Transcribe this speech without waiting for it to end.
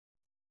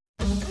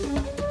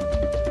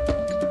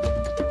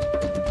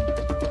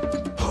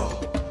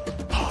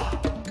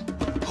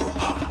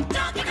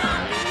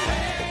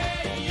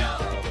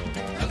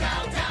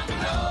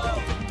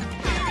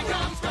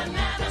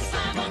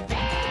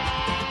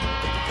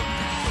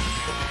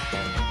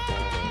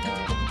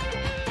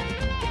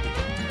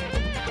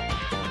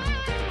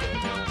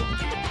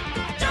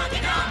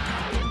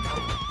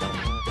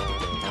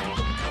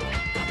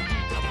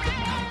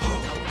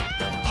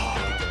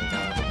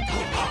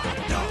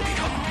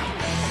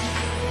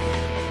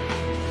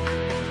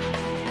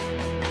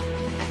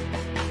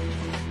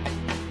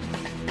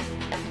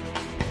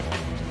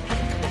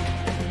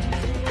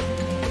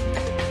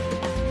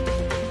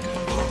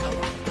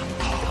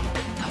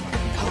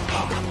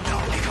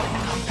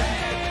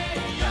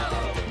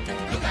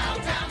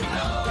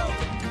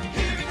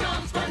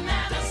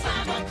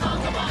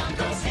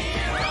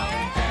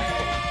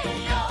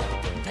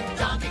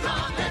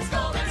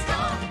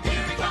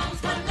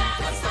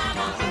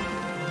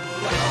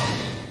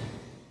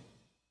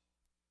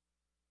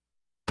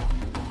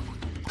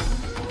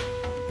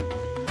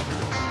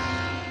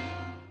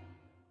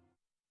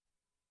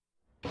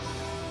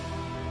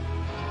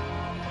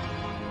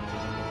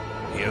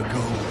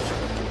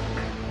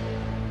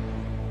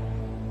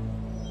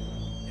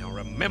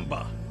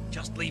Remember,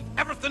 just leave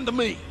everything to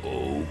me.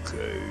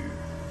 Okay.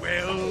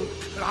 Well,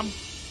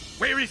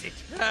 where is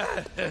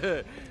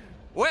it?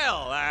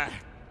 Well,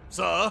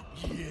 sir?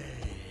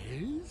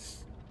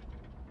 Yes?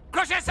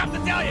 Crush has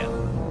something to tell you!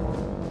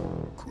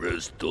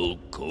 Crystal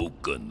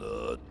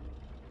coconut.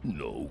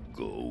 No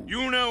go.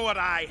 You know what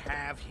I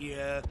have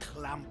here,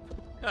 Clump?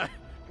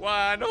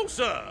 Why, no,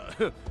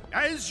 sir.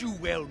 As you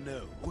well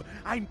know,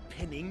 I'm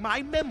penning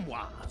my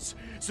memoirs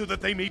so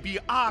that they may be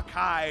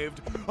archived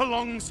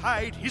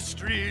alongside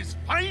history's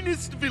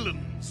finest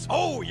villains.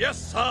 Oh,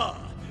 yes, sir.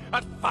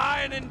 A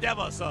fine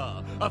endeavor,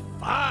 sir. A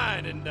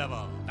fine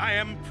endeavor. I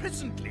am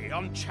presently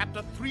on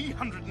chapter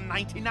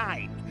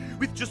 399,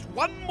 with just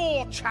one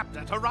more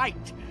chapter to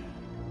write.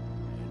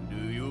 Do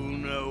you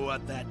know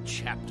what that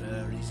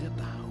chapter is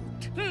about?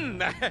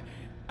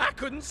 I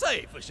couldn't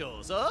say for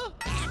sure, sir.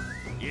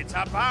 It's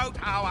about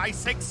how I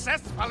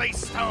successfully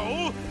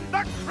stole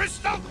the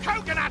crystal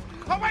coconut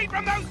away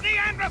from those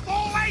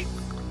Neanderthal apes!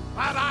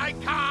 But I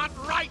can't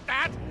write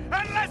that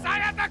unless I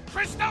have the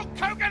crystal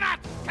coconut,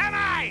 can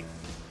I?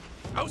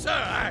 Oh, sir.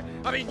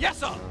 I mean, yes,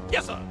 sir.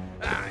 Yes, sir.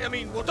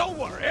 Well, don't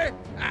worry.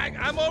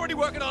 I'm already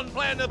working on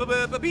plan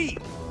B.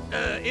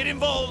 It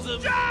involves...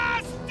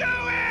 Just do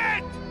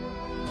it!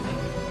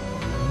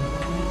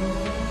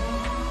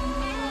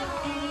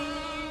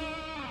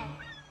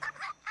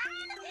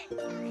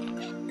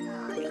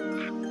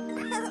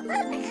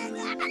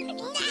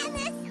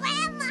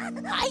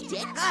 Hi,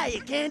 Dick.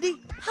 Hiya, Candy.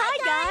 Hi,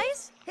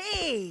 guys.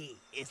 Hey,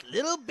 it's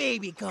little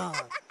baby Kong.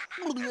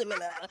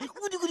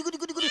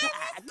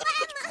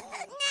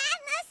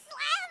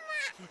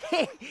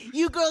 Hey,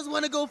 you girls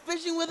want to go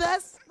fishing with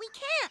us? We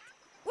can't.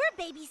 We're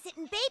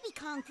babysitting Baby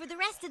Kong for the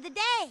rest of the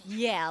day.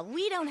 Yeah,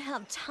 we don't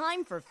have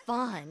time for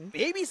fun.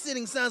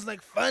 Babysitting sounds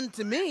like fun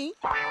to me.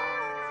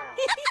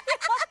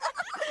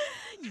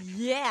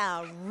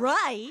 Yeah,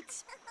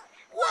 right.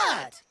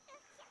 What?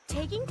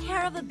 Taking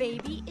care of a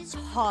baby is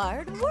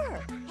hard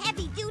work.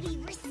 Heavy-duty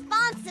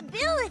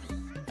responsibility.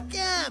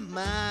 Come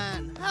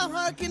on, how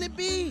hard can it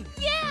be?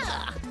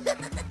 Yeah.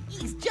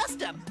 He's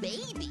just a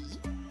baby.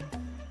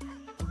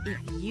 If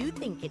you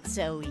think it's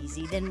so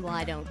easy, then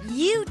why don't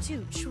you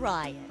two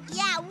try it?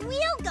 Yeah,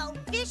 we'll go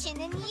fishing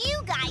and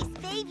you guys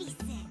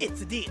babysit.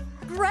 It's a deal.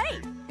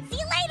 Great. See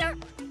you later.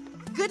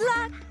 Good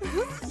luck.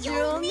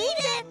 You'll need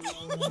it.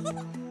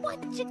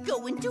 What'd you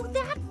go and do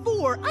that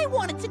for? I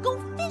wanted to go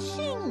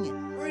fishing.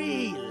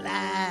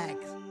 Relax.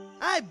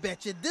 I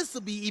bet you this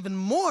will be even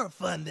more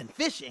fun than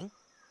fishing.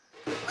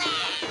 So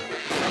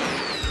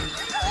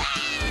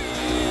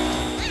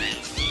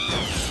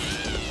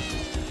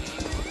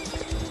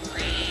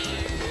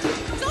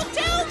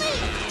tell me,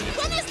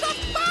 when is the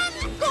fun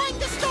going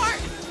to start?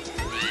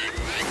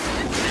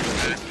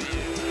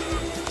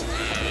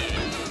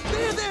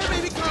 There,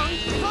 baby Kong.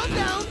 Calm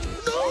down.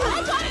 No!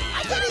 I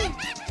got it!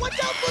 Watch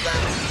out for the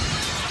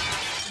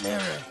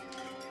mirror.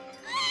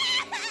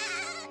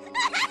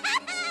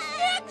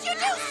 Can't you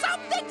do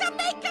something to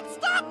make him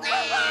stop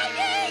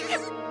crying?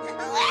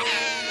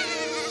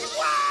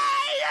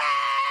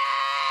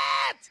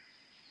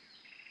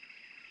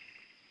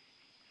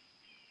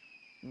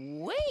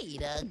 Way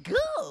to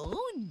go,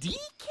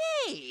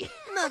 DK.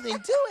 Nothing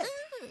to it.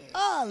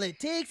 All it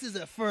takes is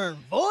a firm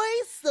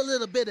voice, a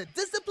little bit of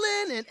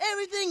discipline, and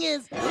everything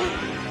is...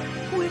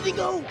 Where'd he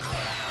go?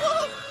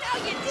 Oh, now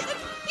you did it!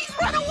 He's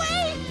run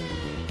away!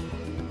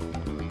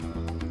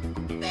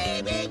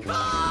 Baby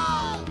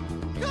Kong!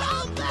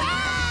 Come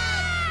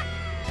back!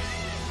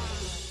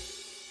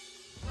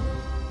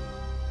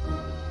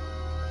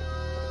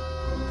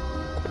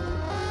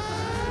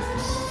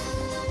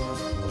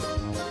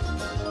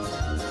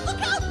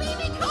 Look out,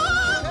 Baby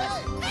Kong!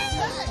 Hey!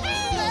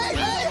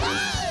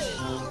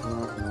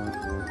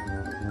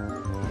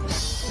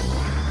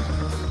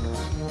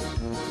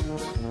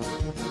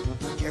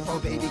 Careful,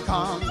 Baby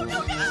Kong.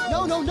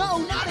 No,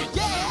 not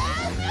again!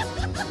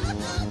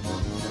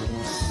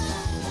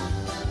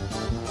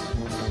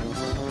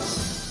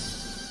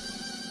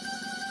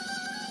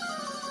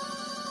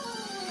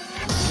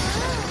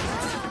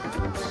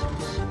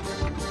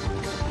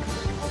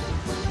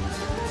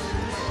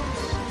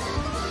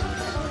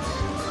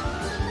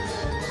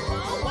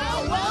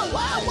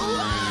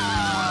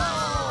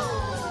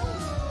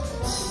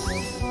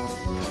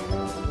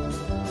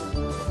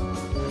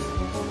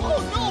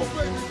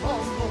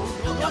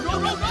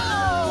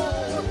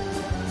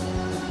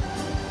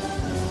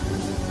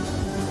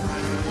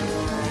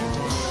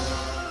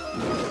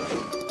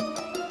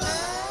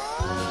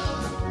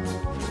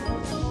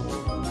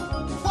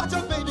 Watch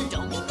out, baby!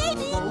 Don't be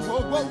baby!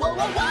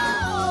 Whoa!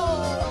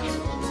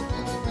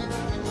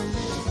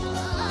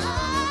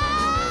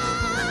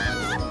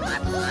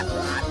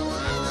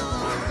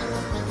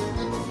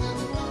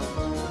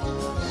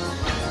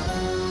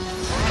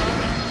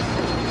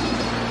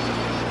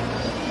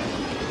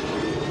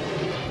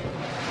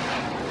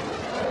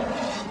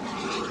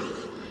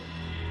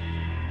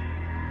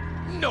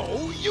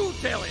 No, you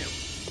tell him.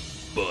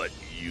 But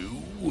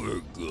you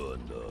were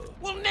gonna.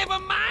 Well, never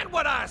mind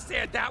what I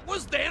said. That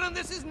was then and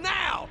this is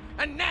now.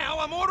 And now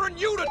I'm ordering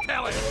you to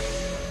tell him.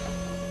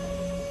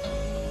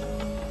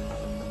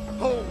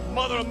 Oh,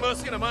 mother of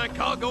mercy, and my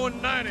car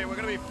going 90. We're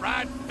gonna be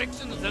fried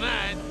fixins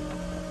tonight.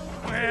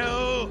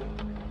 Well,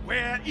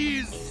 where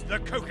is the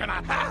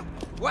coconut? Ha!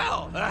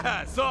 Well,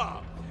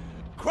 so,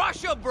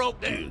 Crusher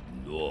broke the... Did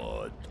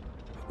not.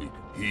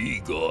 He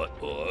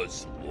got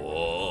us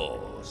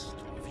lost.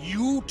 If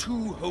you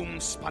two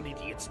homespun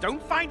idiots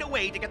don't find a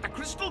way to get the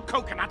crystal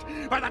coconut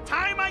by the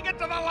time I get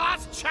to the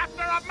last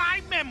chapter of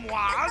my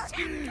memoirs...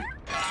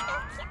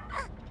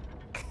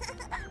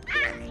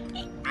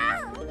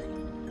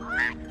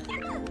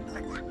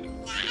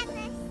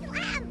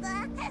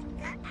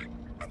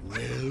 Well.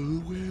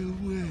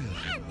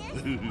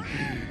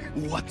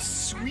 What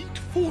sweet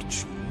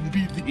fortune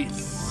be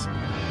this?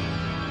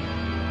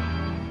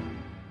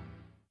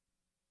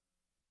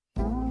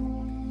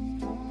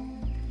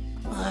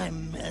 I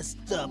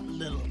messed up,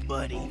 little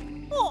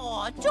buddy.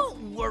 Aw,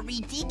 don't worry,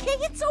 DK.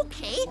 It's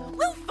okay.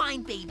 We'll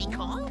find Baby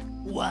Kong.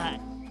 Why?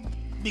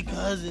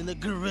 Because in the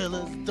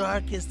gorilla's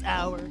darkest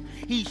hour,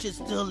 he should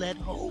still let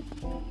hope,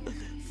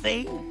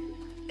 faith,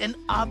 and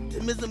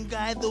optimism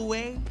guide the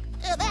way?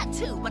 That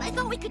too, but I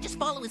thought we could just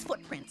follow his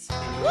footprints.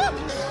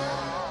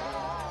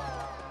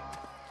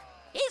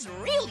 He's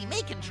really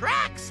making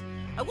tracks.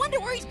 I wonder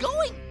where he's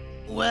going.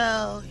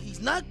 Well, he's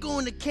not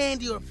going to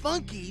Candy or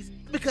Funky's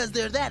because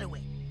they're that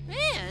way.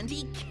 And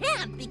he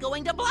can't be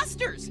going to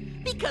Buster's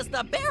because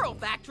the barrel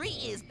factory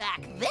is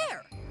back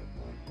there.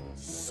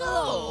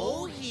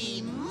 So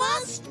he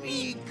must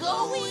be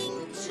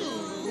going to...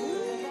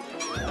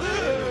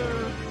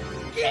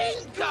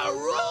 Ginka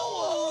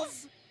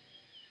Rules!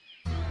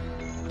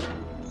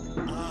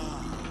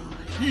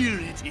 Here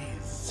it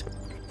is.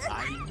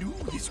 I knew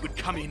this would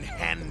come in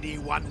handy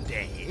one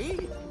day.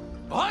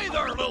 Hi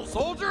there, little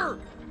soldier!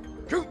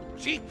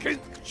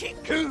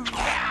 Coo-chee-coo-chee-coo!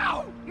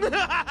 Ow!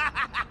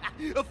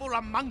 For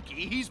a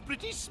monkey, he's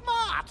pretty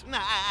smart.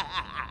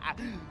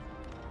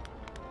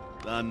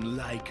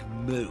 Unlike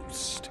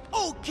most.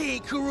 Okay,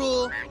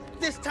 Karul.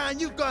 This time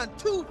you've gone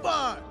too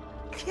far.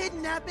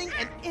 Kidnapping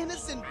an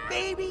innocent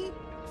baby?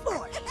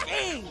 For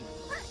shame!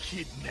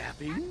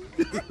 Kidnapping?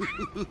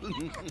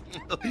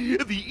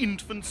 The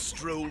infant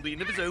strolled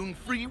in of his own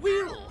free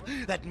will.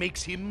 That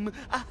makes him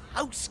a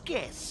house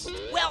guest.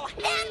 Well,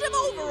 hand him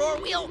over or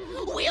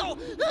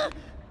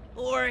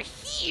or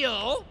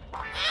he'll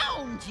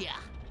pound ya.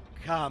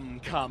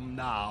 Come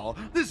now.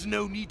 There's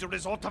no need to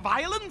resort to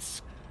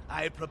violence.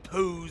 I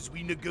propose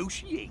we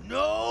negotiate.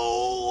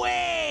 No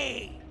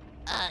way!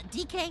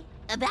 DK,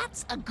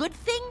 that's a good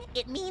thing.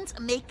 It means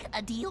make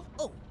a deal.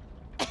 Oh.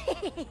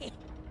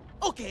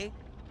 Okay,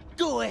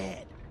 go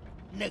ahead.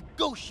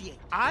 Negotiate.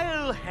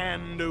 I'll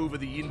hand over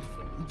the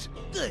infant.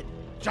 Good.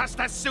 Just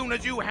as soon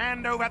as you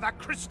hand over the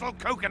crystal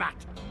coconut.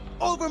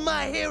 Over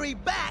my hairy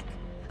back.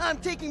 I'm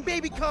taking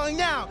Baby Kong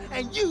now,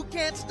 and you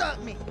can't stop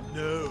me.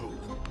 No,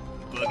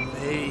 but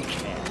they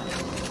can.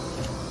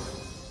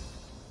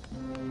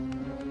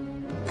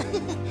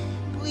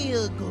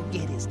 We'll go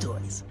get his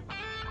toys. But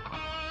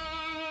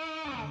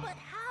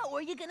how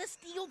are you gonna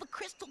steal the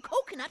crystal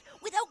coconut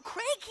without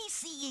Cranky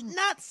seeing?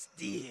 Not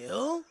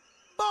steal,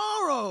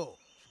 borrow.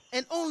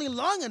 And only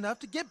long enough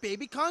to get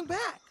Baby Kong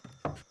back.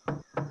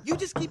 You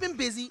just keep him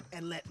busy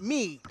and let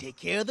me take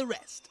care of the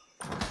rest.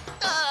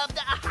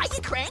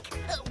 Hiya, Crank.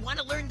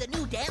 Wanna learn the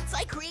new dance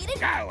I created?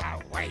 Go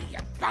away, you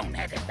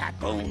bone-headed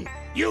baboon.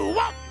 You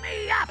woke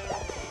me up.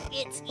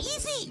 It's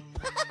easy.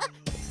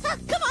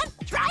 Come on,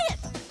 try it.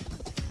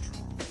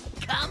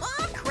 Come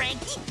on,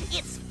 Cranky.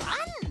 It's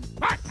fun.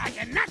 What, are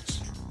you nuts?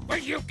 Will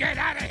you get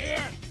out of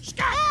here?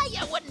 Stop!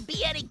 You wouldn't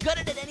be any good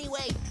at it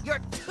anyway.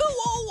 You're too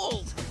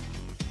old.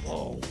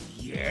 Oh,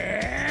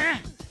 yeah?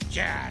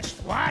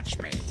 Just watch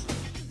me.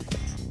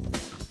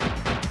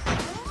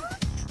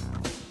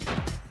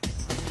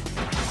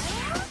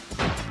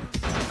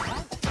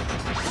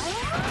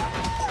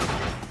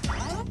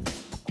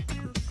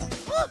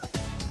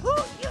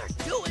 You're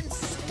doing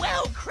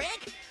swell,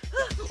 Crank.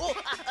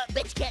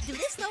 Bet you can't do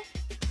this, though.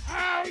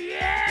 Oh,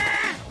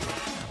 yeah?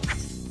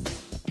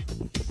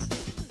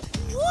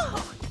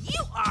 Whoa,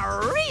 you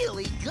are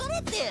really good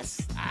at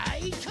this.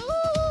 I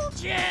told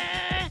ya.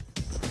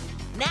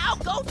 Now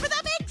go for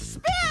the big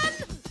spin.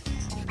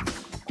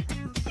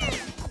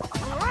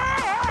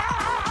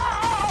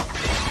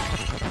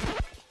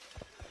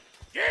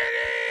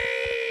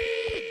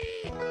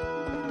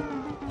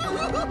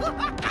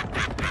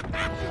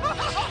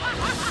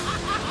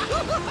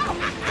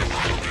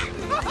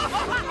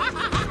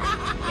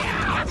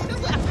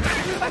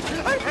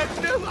 I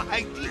had no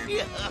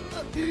idea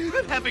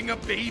that having a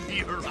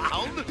baby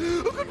around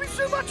could be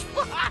so much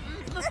fun.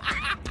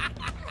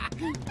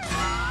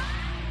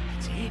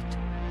 That's it.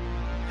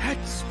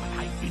 That's what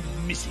I've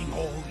been missing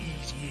all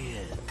these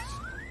years.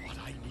 What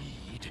I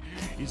need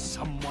is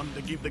someone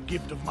to give the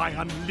gift of my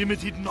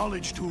unlimited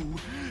knowledge to.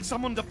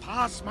 Someone to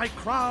pass my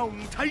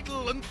crown,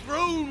 title, and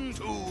throne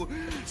to.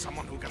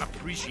 Someone who can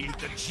appreciate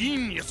the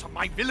genius of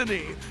my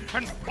villainy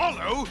and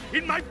follow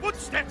in my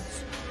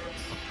footsteps.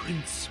 A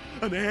prince,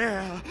 an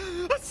heir,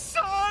 a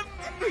son!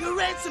 Your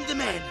ransom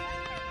demand.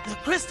 The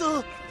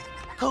crystal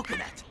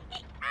coconut.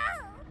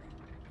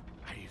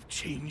 I've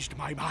changed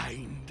my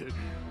mind.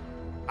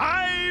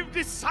 I've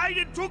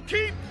decided to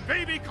keep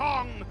Baby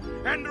Kong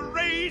and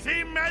raise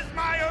him as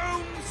my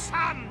own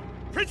son.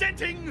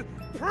 Presenting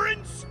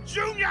Prince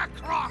Junior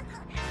Croc.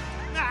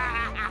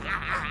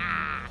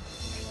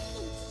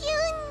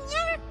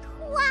 Junior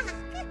Quack.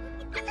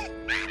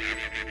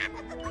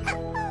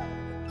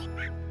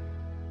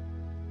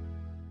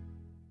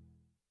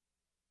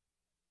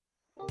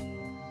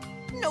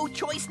 No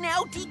choice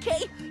now,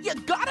 DK. You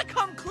gotta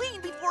come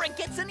clean before it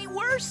gets any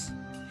worse.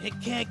 It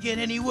can't get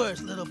any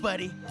worse, little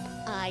buddy.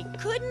 I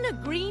couldn't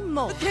agree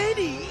more.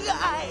 Katie,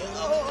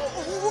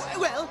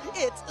 well,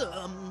 it's,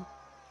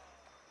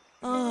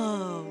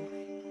 Oh,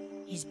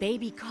 is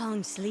Baby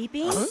Kong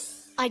sleeping? Huh?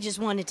 I just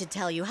wanted to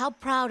tell you how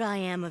proud I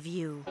am of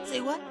you.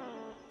 Say what?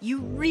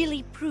 You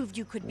really proved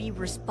you could be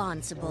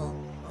responsible.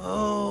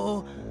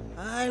 Oh,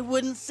 I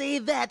wouldn't say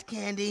that,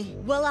 Candy.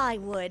 Well, I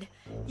would.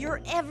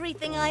 You're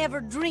everything I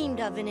ever dreamed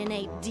of in an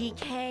ape,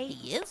 DK.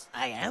 He is?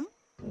 I am?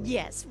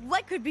 Yes,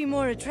 what could be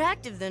more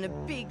attractive than a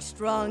big,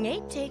 strong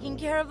ape taking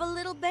care of a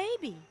little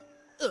baby?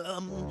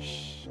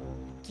 Shh.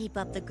 Keep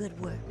up the good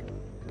work.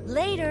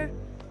 Later.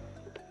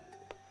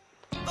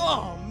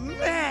 Oh,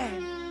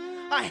 man!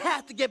 I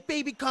have to get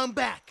Baby Kong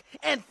back,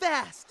 and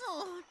fast!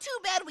 Oh, too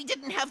bad we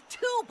didn't have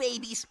two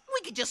babies.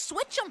 We could just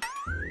switch them.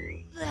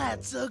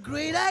 That's a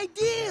great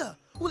idea!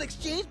 We'll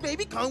exchange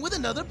Baby Kong with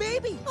another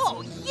baby!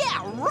 Oh,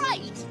 yeah,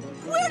 right!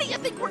 Where do you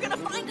think we're gonna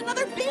find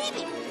another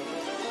baby?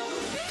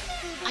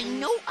 I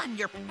know I'm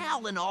your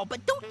pal and all,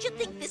 but don't you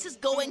think this is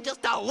going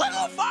just a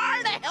little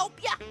far to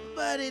help ya?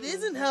 But it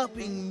isn't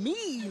helping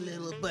me,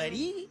 little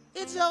buddy.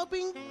 It's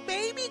helping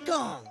Baby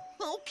Kong.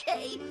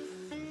 Okay,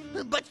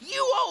 but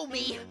you owe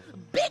me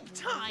big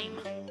time.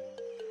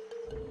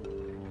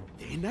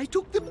 Then I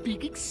took the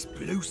big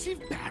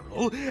explosive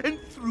barrel and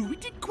threw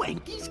it at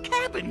Quanky's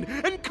cabin,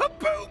 and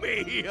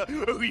kaboomy!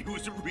 Oh, he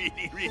was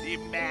really, really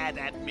mad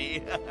at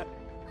me.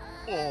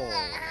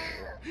 Oh,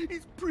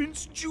 is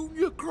Prince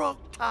Junior Croc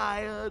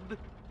tired?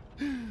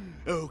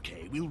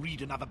 Okay, we'll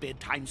read another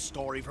bedtime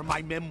story from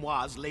my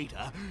memoirs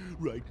later.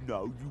 Right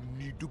now, you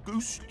need to go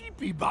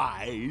sleepy,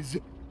 boys.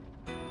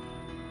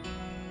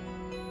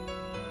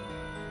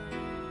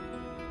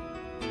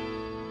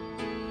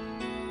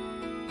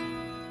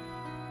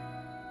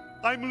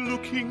 I'm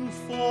looking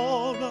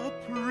for a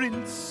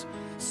prince,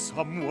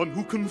 someone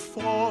who can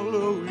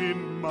follow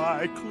in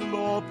my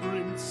claw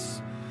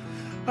prints,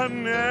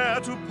 an heir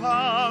to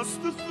pass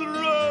the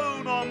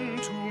throne on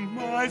to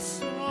my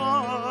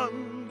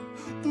son.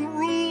 The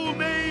Rool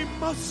name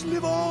must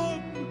live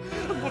on,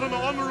 and what an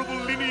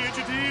honorable lineage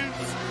it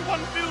is,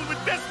 one filled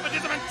with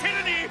despotism and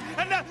tyranny,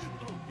 and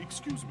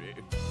excuse me,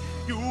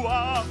 you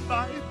are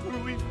my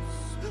prince,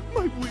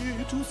 my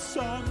little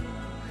son.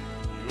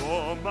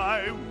 You're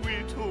my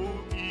little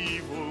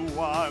evil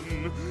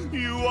one.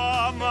 You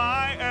are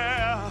my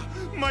heir,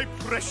 my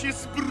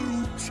precious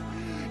brute.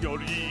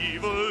 Your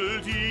evil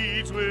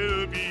deeds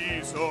will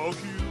be so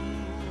cute.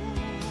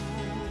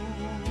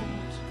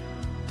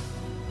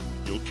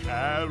 You'll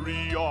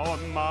carry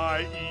on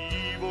my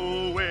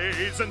evil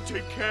ways and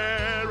take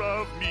care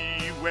of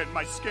me when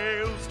my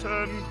scales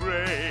turn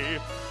gray.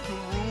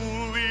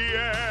 Rule the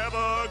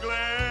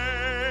Everglades.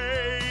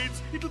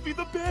 It'll be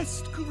the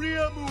best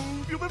career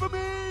move you've ever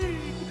made.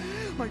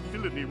 My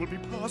villainy will be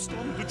passed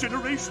on to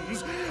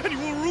generations, and you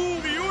will rule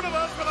the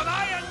universe with an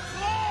iron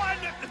claw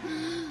and...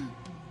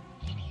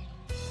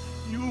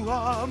 You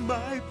are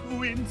my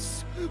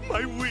prince,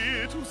 my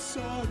little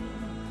son.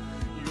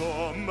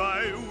 You're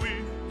my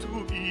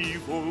little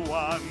evil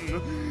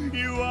one.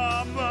 You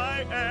are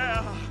my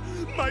heir,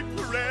 my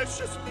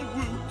precious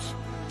brute.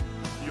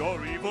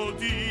 Your evil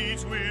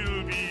deeds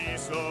will be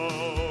so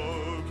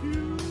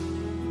cute.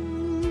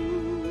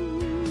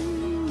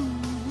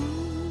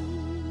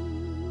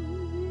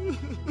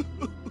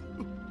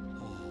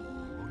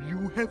 Oh,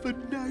 you have a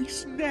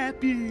nice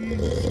nappy.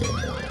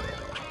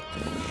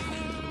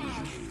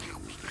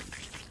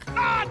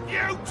 Not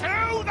you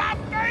two, the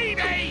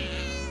baby!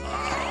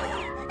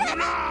 Oh,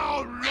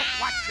 no, look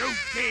what you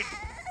did!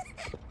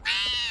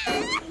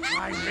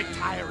 I'm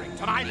retiring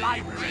to my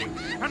library,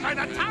 and by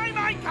the time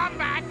I come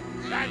back,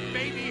 that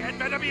baby had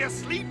better be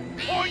asleep,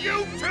 or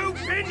you two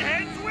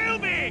pinheads will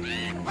be!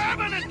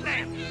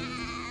 Permanently!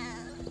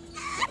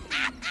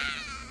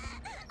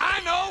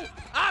 I know!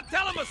 I'll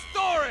tell him a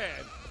story!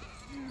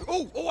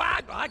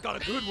 I got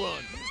a good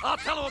one. I'll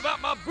tell him about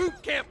my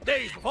boot camp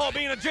days before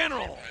being a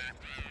general.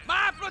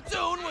 My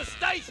platoon was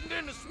stationed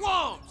in the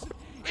swamps.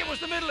 It was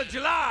the middle of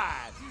July.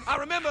 I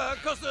remember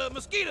because the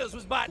mosquitoes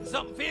was biting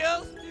something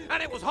fierce,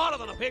 and it was hotter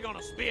than a pig on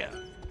a spear.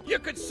 You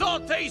could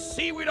saute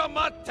seaweed on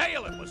my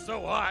tail, it was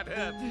so hot.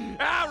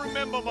 I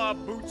remember my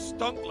boots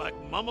stunk like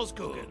Mama's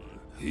cooking.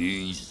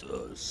 He's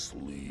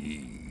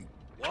asleep.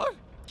 What?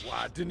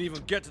 Why, I didn't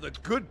even get to the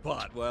good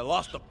part where I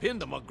lost a pin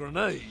to my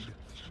grenade.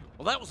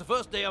 Well, that was the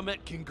first day I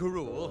met King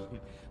Rool.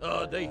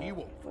 A day he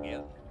won't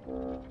forget.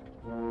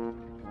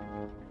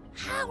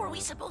 How are we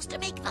supposed to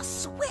make the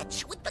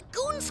switch with the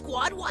Goon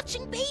Squad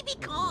watching Baby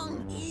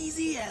Kong?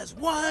 Easy as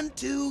 1,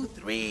 2,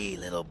 3,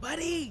 little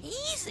buddy.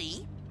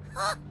 Easy?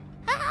 Huh?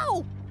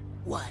 How?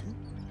 1,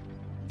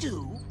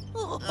 2,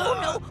 Oh,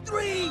 no.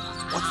 3.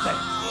 What's that?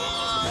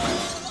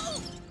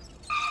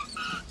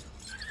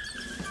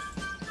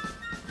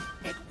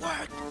 It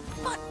worked.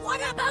 But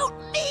what about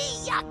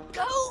me, you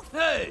goof?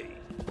 Hey!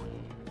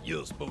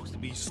 You're supposed to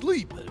be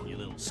sleeping, you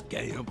little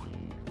scamp.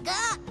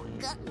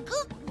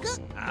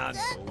 I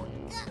know.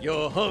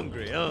 You're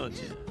hungry,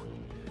 aren't you?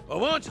 Well,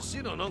 why don't you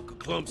sit on Uncle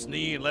Clump's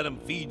knee and let him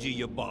feed you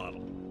your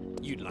bottle?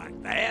 You'd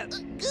like that?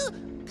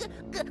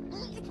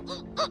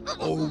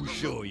 Oh,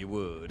 sure you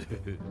would.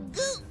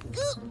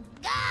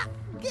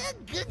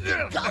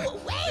 Go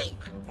away!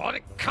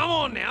 Buddy, come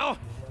on now.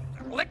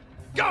 Let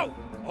go.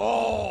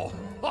 Oh,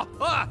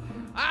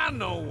 I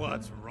know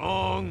what's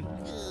wrong.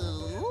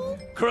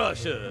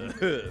 Crusher,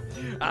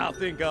 I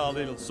think our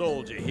little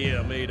soldier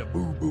here made a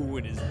boo-boo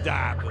in his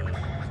diaper.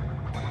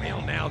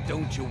 Well, now,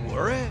 don't you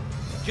worry.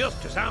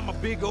 Just 'cause I'm a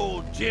big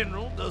old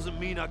general doesn't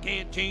mean I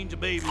can't change a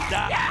baby's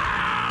diaper.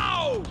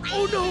 Ow!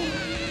 Oh, no!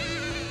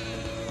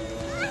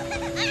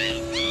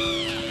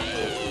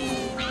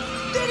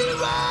 Did he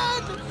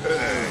run?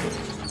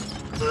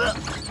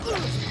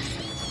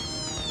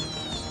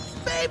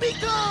 Baby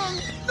Kong!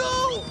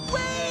 No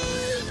way!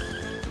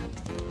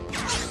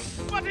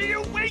 What are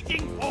you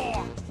waiting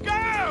for?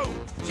 Go!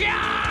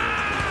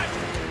 Charge!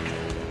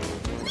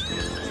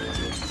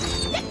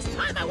 Next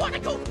time I want to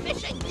go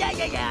fishing. Yeah,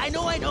 I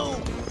know.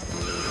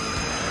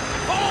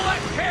 Pull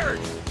that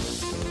carriage!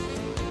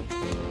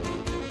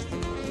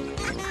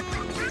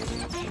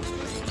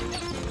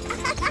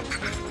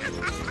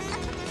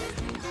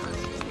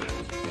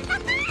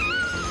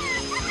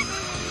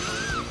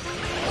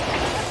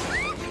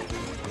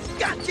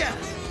 Gotcha!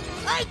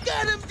 I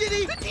got him,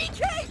 Diddy!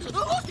 DK,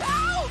 look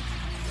out!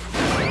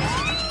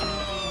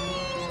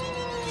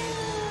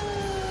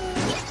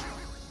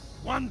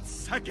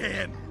 Once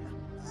again,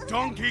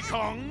 Donkey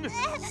Kong,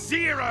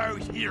 zero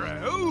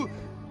hero,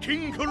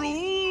 King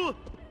Rool,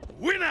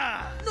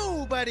 winner!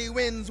 Nobody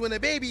wins when a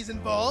baby's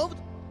involved.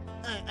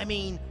 I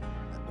mean,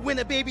 when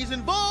a baby's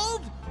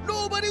involved,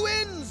 nobody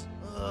wins.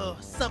 Oh,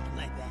 something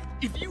like that.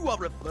 If you are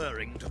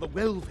referring to the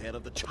welfare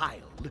of the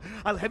child,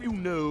 I'll have you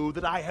know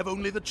that I have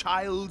only the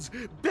child's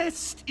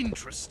best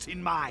interests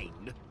in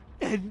mind.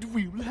 And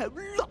we'll have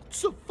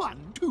lots of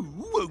fun too,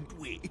 won't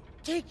we?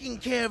 Taking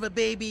care of a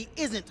baby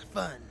isn't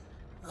fun.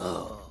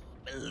 Oh,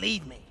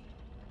 believe me.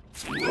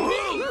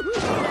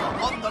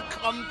 On the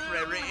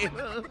contrary,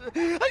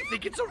 I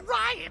think it's a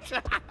riot.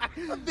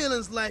 A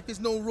villain's life is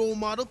no role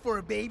model for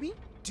a baby.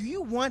 Do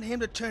you want him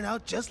to turn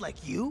out just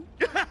like you?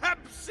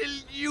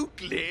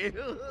 Absolutely.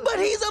 But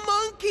he's a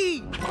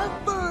monkey! A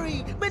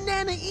furry,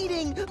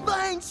 banana-eating,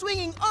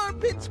 vine-swinging,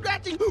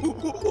 armpit-scratching,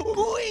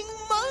 wing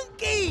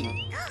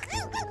monkey!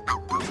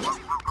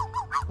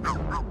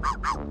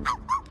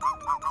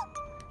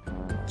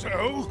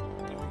 So,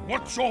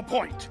 what's your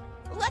point?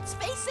 Let's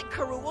face it,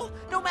 Rool.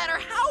 No matter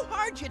how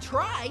hard you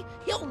try,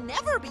 he'll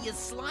never be as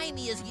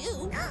slimy as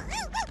you.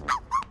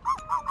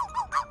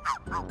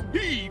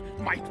 He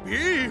might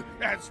be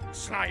as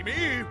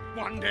slimy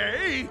one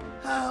day.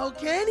 How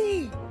can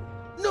he?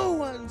 No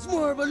one's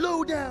more of a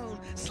low-down,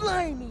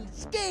 slimy,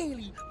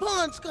 scaly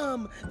pond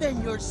scum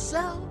than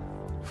yourself.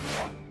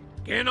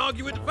 Can't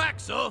argue with the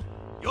facts, sir.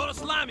 You're the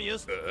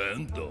slimiest.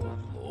 And the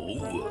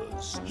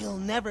lowest. He'll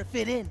never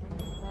fit in.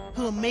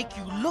 He'll make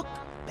you look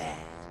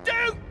bad.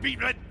 Don't be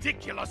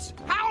ridiculous!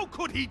 How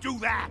could he do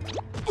that?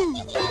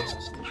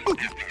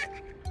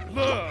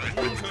 Learn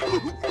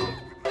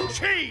to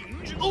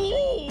change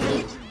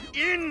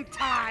in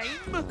time.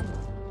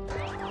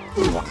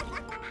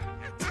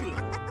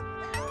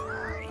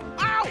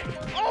 Ow!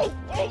 Oh!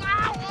 Oh!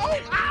 Ow! Oh!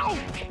 Ow!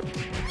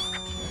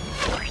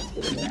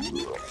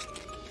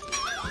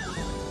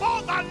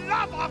 For the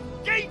love of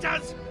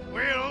gators,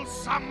 will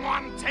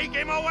someone take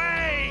him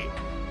away?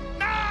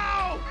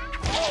 Now!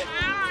 Oh!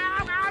 Now!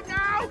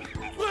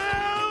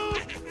 Well,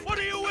 what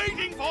are you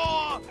waiting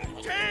for?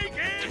 Take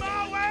him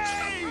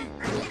away!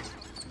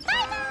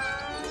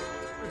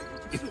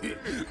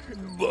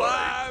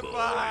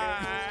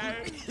 Bye-bye.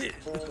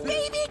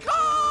 Baby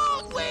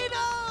Kong, wait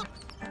up!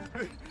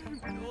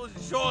 You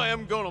sure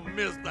am gonna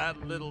miss that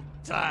little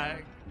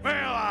tag.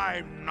 Well,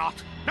 I'm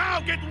not. Now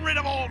get rid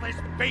of all this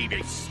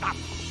baby stuff.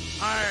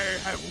 I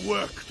have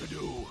work to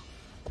do.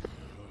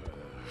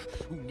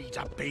 Who needs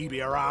a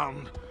baby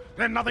around?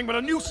 They're nothing but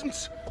a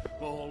nuisance.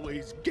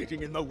 Always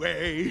getting in the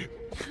way,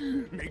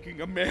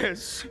 making a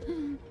mess,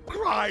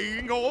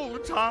 crying all the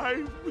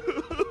time.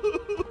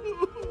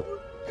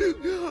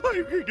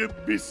 I'm going to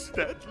miss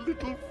that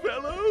little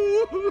fellow.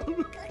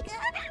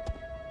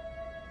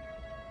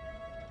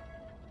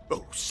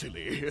 Oh,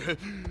 silly.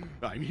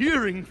 I'm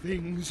hearing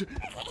things.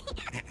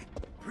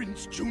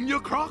 Prince Junior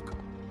Croc?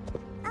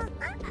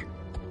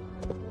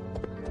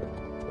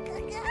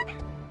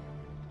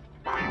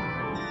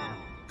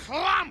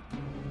 Clump!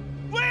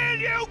 Will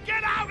you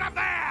get out of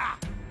there?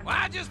 Well,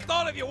 I just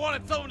thought if you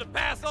wanted someone to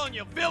pass on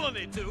your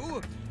villainy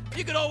to,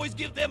 you could always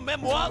give them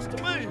memoirs to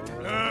me.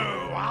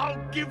 Oh, I'll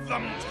give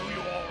them to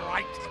you, all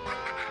right.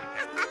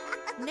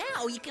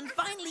 Now you can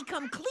finally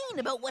come clean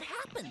about what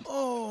happened.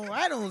 Oh,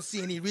 I don't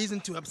see any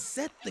reason to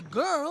upset the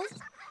girls.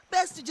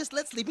 Best to just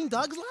let sleeping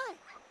dogs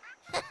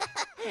lie.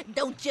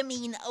 Don't you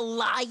mean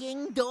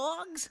lying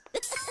dogs?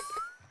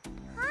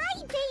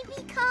 Hi,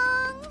 Baby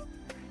Kong.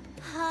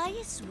 Hi,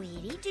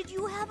 sweetie. Did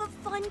you have a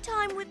fun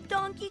time with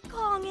Donkey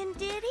Kong and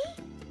Diddy?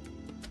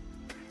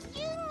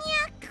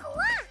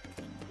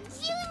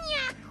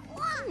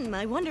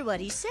 I wonder what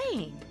he's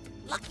saying.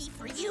 Lucky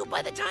for you,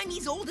 by the time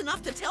he's old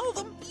enough to tell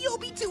them, you'll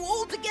be too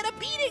old to get a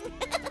beating.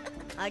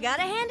 I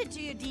gotta hand it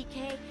to you,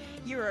 DK.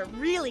 You're a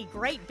really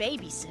great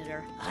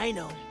babysitter. I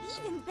know.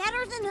 Even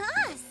better than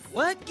us.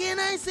 What can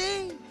I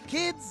say?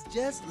 Kids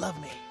just love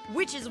me.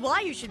 Which is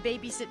why you should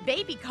babysit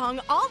Baby Kong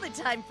all the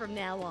time from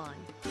now on.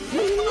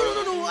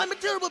 No, I'm a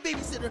terrible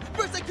babysitter.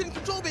 First I couldn't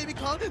control Baby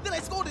Kong, then I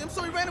scolded him,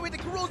 so he ran away to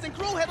Crows, and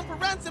Crow had him for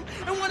ransom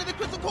and wanted the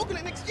crystal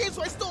coconut in exchange,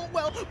 so I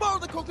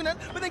borrowed the coconut,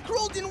 but then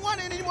Crow didn't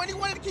want it anymore, and he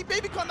wanted to keep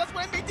Baby Kong. That's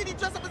why I made Diddy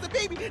dress up as a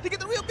baby to get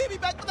the real baby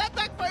back, but that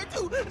backfired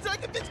too, until I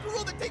convinced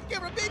Crow that taking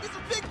care of babies is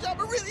a big job,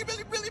 a really,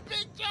 really, really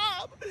big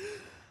job.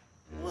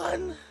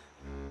 One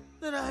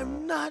that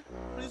I'm not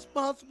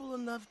responsible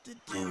enough to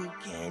do,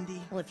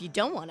 Candy. Well, if you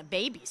don't want to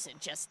babysit,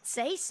 just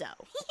say so.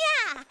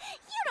 Yeah,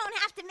 you don't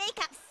have to make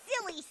up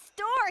silly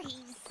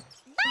stories.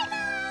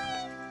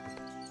 Bye-bye!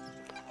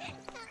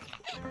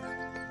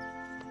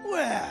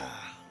 Well,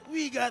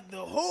 we got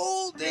the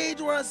whole day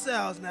to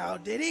ourselves now,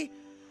 Diddy.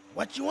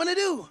 What you want to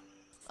do?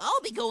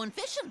 I'll be going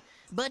fishing,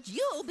 but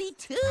you'll be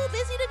too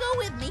busy to go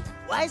with me.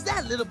 Why's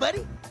that, little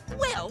buddy?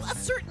 Well, a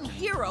certain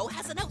hero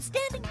has an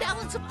outstanding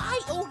balance of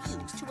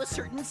IOUs to a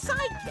certain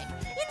sidekick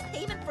in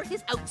payment for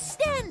his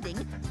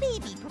outstanding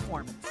baby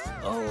performance.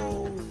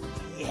 Oh,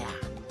 yeah.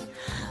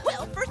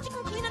 Well, first you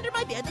can clean under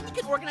my bed, then you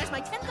can organize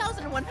my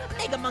 10,001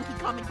 Mega Monkey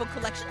comic book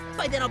collection.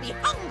 By then I'll be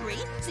hungry,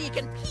 so you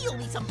can peel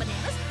me some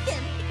bananas,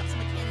 then pick up some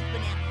mechanic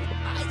banana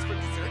pies for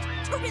dessert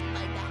to rid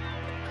my back